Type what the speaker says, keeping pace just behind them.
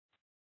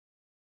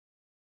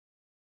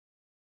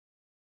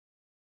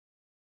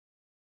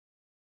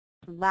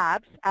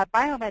Labs at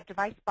Biomed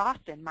Device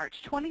Boston,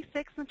 March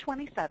 26th and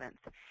 27th,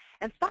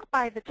 and stop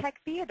by the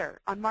Tech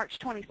Theater on March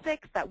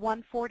 26th at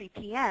 1:40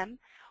 p.m.,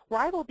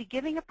 where I will be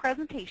giving a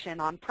presentation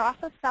on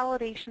process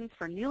validations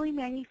for newly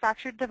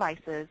manufactured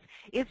devices.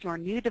 Is your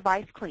new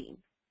device clean?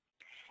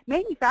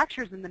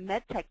 Manufacturers in the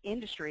medtech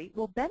industry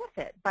will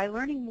benefit by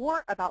learning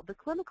more about the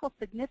clinical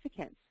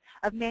significance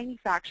of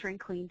manufacturing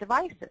clean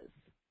devices.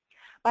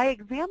 By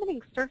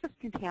examining surface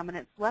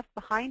contaminants left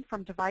behind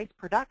from device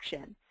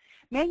production,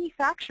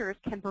 manufacturers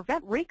can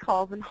prevent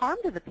recalls and harm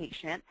to the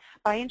patient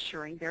by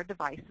ensuring their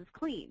device is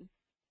clean.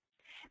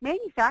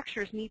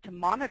 Manufacturers need to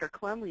monitor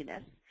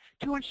cleanliness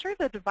to ensure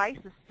the device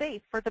is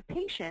safe for the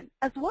patient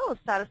as well as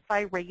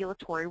satisfy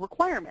regulatory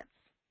requirements.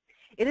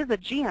 It is a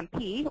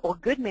GMP, or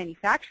good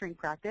manufacturing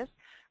practice,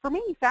 for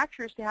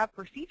manufacturers to have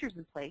procedures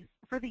in place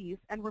for the use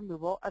and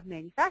removal of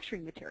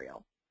manufacturing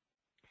material.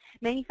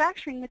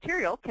 Manufacturing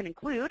material can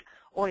include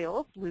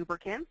oils,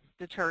 lubricants,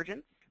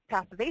 detergents,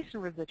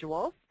 passivation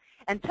residuals,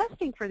 and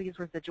testing for these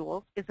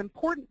residuals is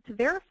important to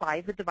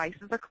verify the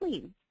devices are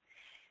clean.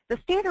 The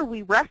standard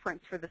we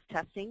reference for this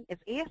testing is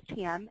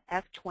ASTM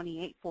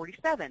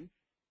F2847.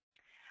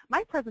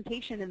 My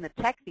presentation in the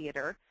Tech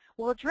Theater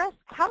will address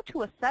how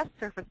to assess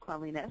surface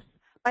cleanliness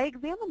by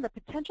examining the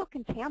potential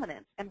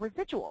contaminants and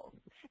residuals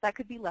that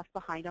could be left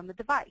behind on the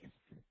device.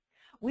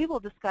 We will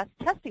discuss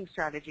testing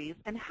strategies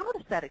and how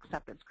to set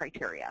acceptance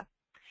criteria.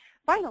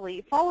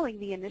 Finally, following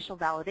the initial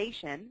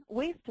validation,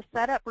 ways to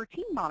set up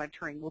routine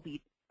monitoring will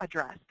be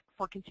addressed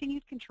for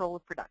continued control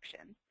of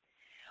production.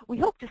 We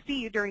hope to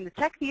see you during the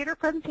Tech Theater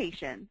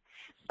presentation.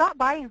 Stop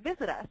by and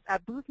visit us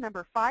at booth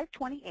number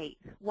 528,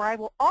 where I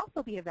will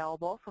also be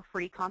available for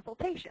free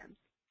consultations.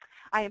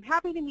 I am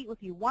happy to meet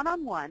with you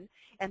one-on-one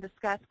and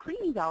discuss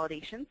cleaning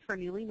validations for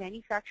newly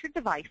manufactured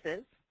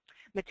devices,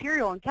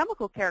 material and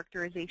chemical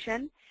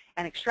characterization,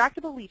 and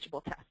extractable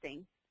leachable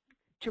testing.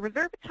 To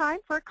reserve a time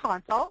for a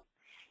consult,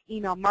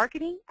 email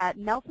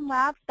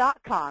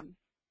marketing@nelsonlabs.com.